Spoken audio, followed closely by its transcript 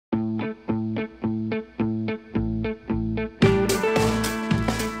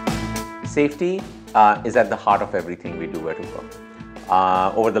Safety is at the heart of everything we do at Uber.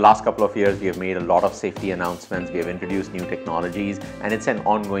 Over the last couple of years, we have made a lot of safety announcements, we have introduced new technologies, and it's an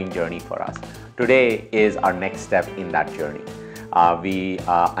ongoing journey for us. Today is our next step in that journey. We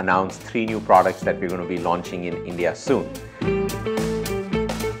announced 3 new products that we're going to be launching in India soon.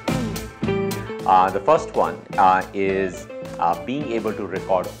 The first one is being able to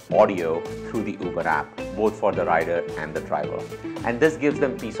record audio through the Uber app, both for the rider and the driver. And this gives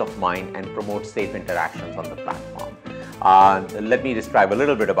them peace of mind and promotes safe interactions on the platform. Let me describe a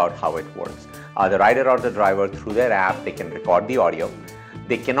little bit about how it works. The rider or the driver, through their app, they can record the audio.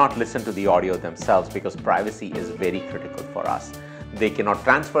 They cannot listen to the audio themselves because privacy is very critical for us. They cannot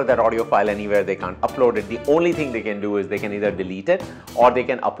transfer that audio file anywhere, they can't upload it. The only thing they can do is they can either delete it or they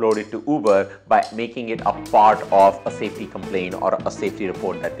can upload it to Uber by making it a part of a safety complaint or a safety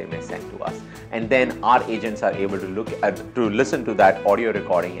report that they may send to us. And then our agents are able to listen to that audio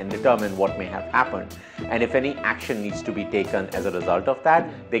recording and determine what may have happened. And if any action needs to be taken as a result of that,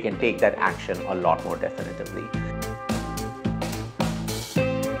 they can take that action a lot more definitively.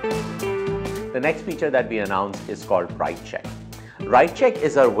 The next feature that we announced is called RideCheck. RideCheck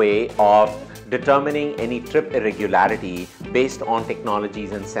is a way of determining any trip irregularity based on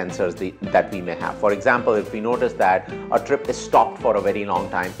technologies and sensors that we may have. For example, if we notice that a trip is stopped for a very long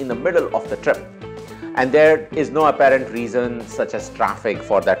time in the middle of the trip, and there is no apparent reason such as traffic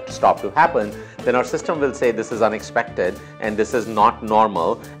for that stop to happen, then our system will say this is unexpected and this is not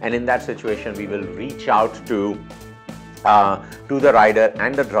normal, and in that situation we will reach out to the rider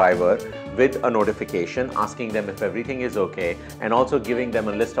and the driver with a notification asking them if everything is okay, and also giving them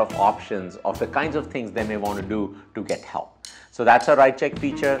a list of options of the kinds of things they may want to do to get help. So that's a RideCheck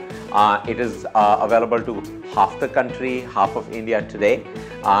feature. It is available to half the country, half of India today,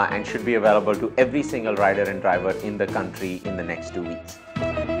 and should be available to every single rider and driver in the country in the next 2 weeks.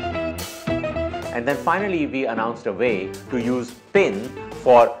 And then finally, we announced a way to use PIN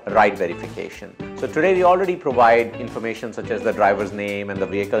for ride verification. So today we already provide information such as the driver's name and the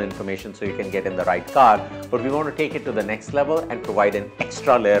vehicle information so you can get in the right car, but we want to take it to the next level and provide an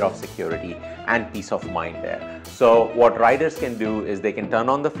extra layer of security and peace of mind there. So what riders can do is they can turn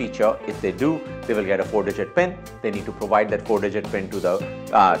on the feature. If they do, they will get a 4-digit PIN. They need to provide that 4-digit PIN to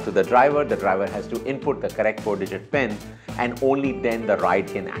the driver. The driver has to input the correct 4-digit PIN, and only then the ride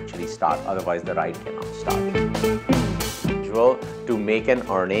can actually start. Otherwise, the ride cannot start. To make an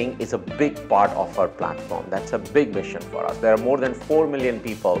earning is a big part of our platform. That's a big mission for us. There are more than 4 million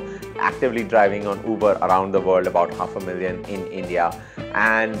people actively driving on Uber around the world, about 500,000 in India,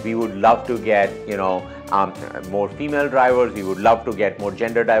 and we would love to get more female drivers. We would love to get more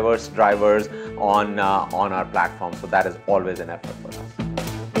gender diverse drivers on our platform. So that is always an effort for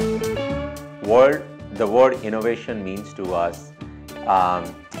us. The word innovation means to us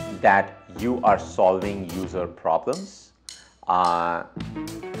that you are solving user problems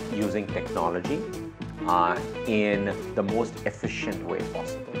using technology in the most efficient way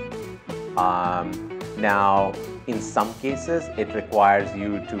possible. Now, in some cases, it requires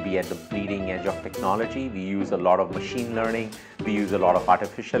you to be at the bleeding edge of technology. We use a lot of machine learning. We use a lot of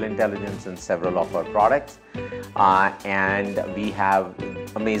artificial intelligence in several of our products. And we have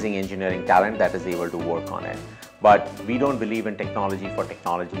amazing engineering talent that is able to work on it. But we don't believe in technology for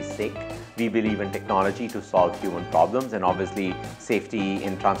technology's sake. We believe in technology to solve human problems, and obviously safety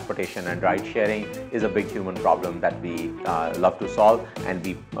in transportation and ride sharing is a big human problem that we love to solve, and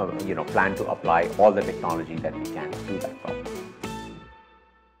we plan to apply all the technology that we can to that problem.